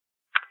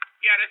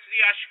Yeah, this is the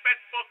Ah-Shpet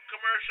book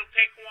commercial.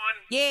 Take one.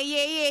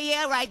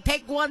 Yeah. All right,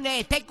 take one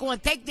there. Take one.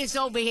 Take this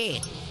over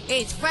here.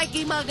 It's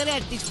Frankie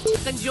Maganette, this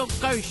fucking Joe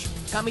Kirsch.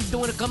 Got me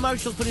doing a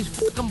commercial for this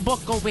fucking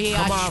book over here.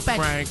 Come on, Ah-Shpet.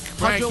 Frank.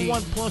 Frankie.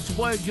 101 plus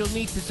words you'll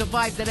need to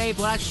survive the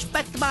neighborhood.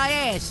 I my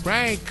ass.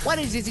 Frank. What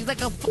is this? He's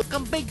like a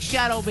fucking big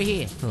shot over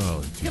here.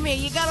 Oh, Come here,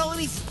 you got all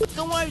these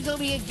fucking words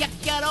over here.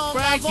 Yakyaro,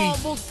 Frankie.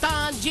 Gavo,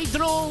 Bhutan,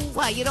 Jidru.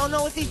 What, you don't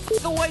know what these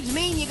fucking words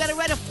mean? You gotta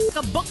write a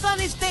fucking book on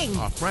this thing.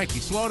 Oh, Frankie,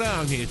 slow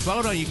down here.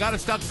 Slow down. You gotta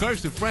stop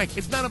cursing, Frank.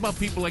 It's not about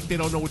people like they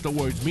don't know what the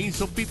words mean.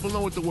 Some people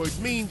know what the words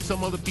mean.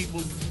 Some other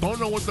people don't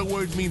know what the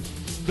words mean.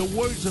 The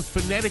words are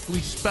phonetically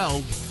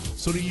spelled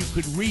so that you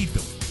could read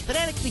them.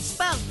 Phonetically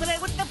spelled?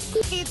 What the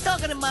fuck are you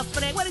talking about,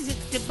 Frank? What is it?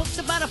 The book's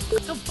about a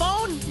fucking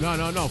phone?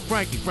 No,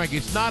 Frankie,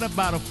 it's not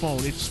about a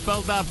phone. It's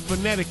spelled out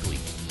phonetically.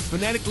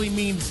 Phonetically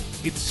means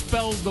it's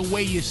spelled the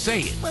way you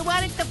say it. Well,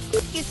 why didn't the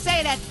fuck you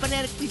say that?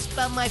 Phonetically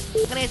spell my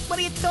fucking ass. What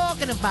are you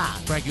talking about?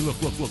 Frankie,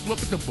 look at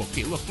the book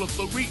here. Look,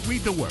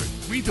 read the word.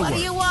 Read the word. What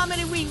do you want me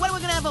to read? What, are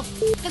we gonna have a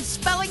fucking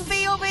spelling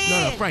bee over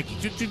here? No, Frankie,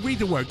 just read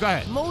the word. Go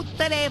ahead.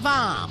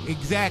 Mutarevam.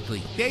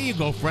 Exactly. There you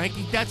go,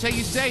 Frankie. That's how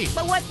you say it.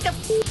 But what the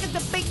fuck is the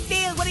big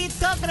deal? What are you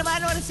talking about? I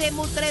don't want to say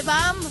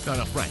Mutarevam.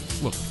 No, Frank.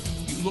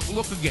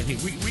 Look again here.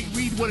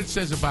 Read what it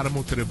says about a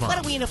Mutarevam. What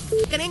are we in a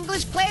fucking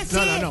English class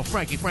here? No,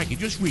 Frankie,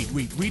 just read.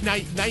 Read now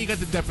you got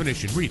the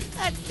definition. Read it.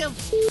 What the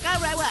fuck?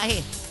 All right, well,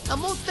 here. A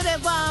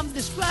Mutarevam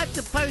describes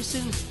a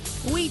person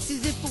who eats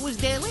as if it was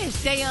their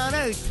last day on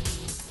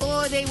Earth,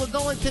 or they were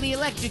going to the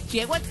electric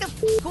chair. What the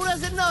fuck? Who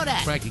doesn't know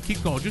that? Frankie,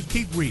 keep going. Just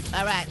keep reading.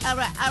 All right.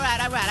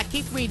 I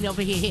keep reading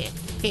over here.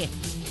 Here.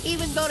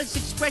 Even though this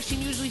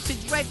expression usually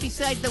sits right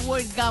beside the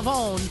word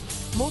gavon,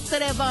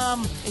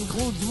 Mutarevam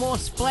includes more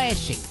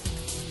splashing.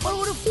 But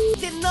who the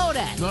f*** didn't know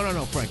that?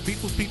 No, Frank.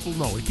 People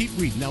know it. Keep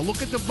reading. Now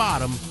look at the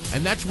bottom,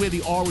 and that's where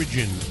the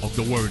origin of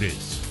the word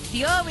is.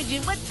 The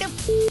origin? What the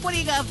f***? What do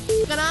you got,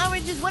 f***ing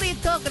oranges? What are you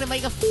talking about?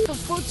 You got f***ing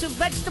fruits and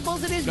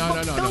vegetables in this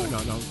book, too?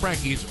 No.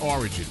 Frankie, it's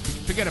origin.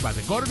 Forget about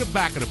that. Go to the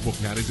back of the book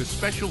now. There's a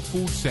special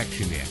food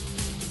section there.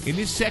 In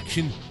this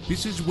section,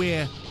 this is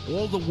where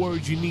all the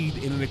words you need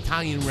in an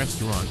Italian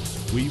restaurant,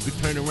 where you could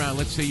turn around.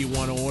 Let's say you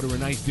want to order a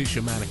nice dish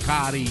of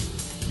manicotti.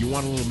 You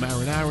want a little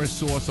marinara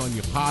sauce on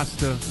your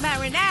pasta.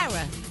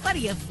 Marinara? What are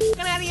you f***ing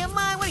out of your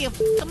mind? What are you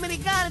f***ing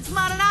minigun? It's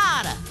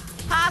marinara.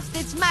 Pasta,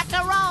 it's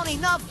macaroni,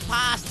 no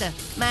pasta.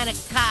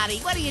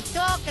 Manicotti. What are you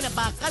talking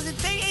about? What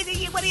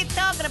are you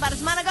talking about?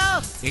 It's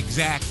manigo.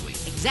 Exactly.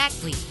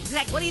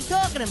 What are you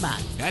talking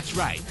about? That's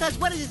right. Because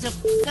what is this, a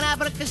f***ing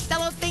Abbott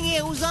Costello thing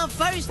here? Who's on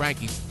first?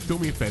 Frankie, do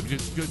me a favor.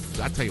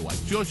 Just I'll tell you what.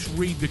 Just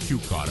read the cue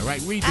card, all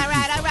right? Read the cue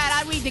card. All right.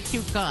 I'll read the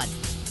cue card.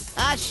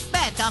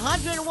 Ah-Shpet,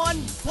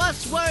 101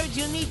 plus words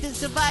you need to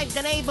survive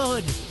the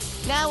neighborhood.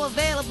 Now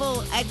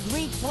available at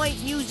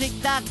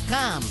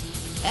Greenpointmusic.com.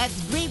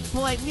 That's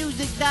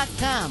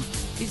Greenpointmusic.com.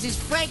 This is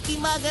Frankie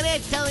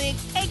Maganette telling you,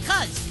 hey,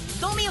 cuz,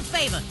 do me a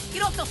favor.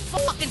 Get off the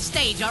fucking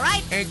stage, all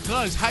right? And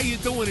cuz, how you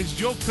doing? It's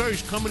Joe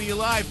Kirsch coming to you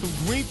live from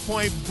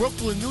Greenpoint,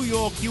 Brooklyn, New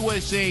York,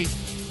 USA.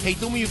 Hey,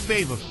 do me a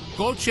favor.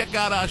 Go check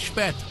out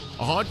Ah-Shpet.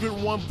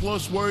 101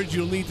 plus words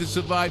you'll need to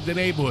survive the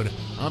neighborhood.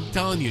 I'm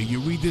telling you, you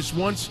read this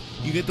once,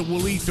 you get the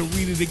willy to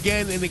read it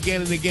again and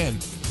again and again.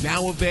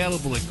 Now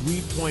available at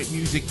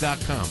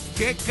greenpointmusic.com.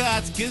 Que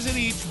cats, kids and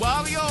each,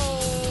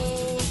 Wario!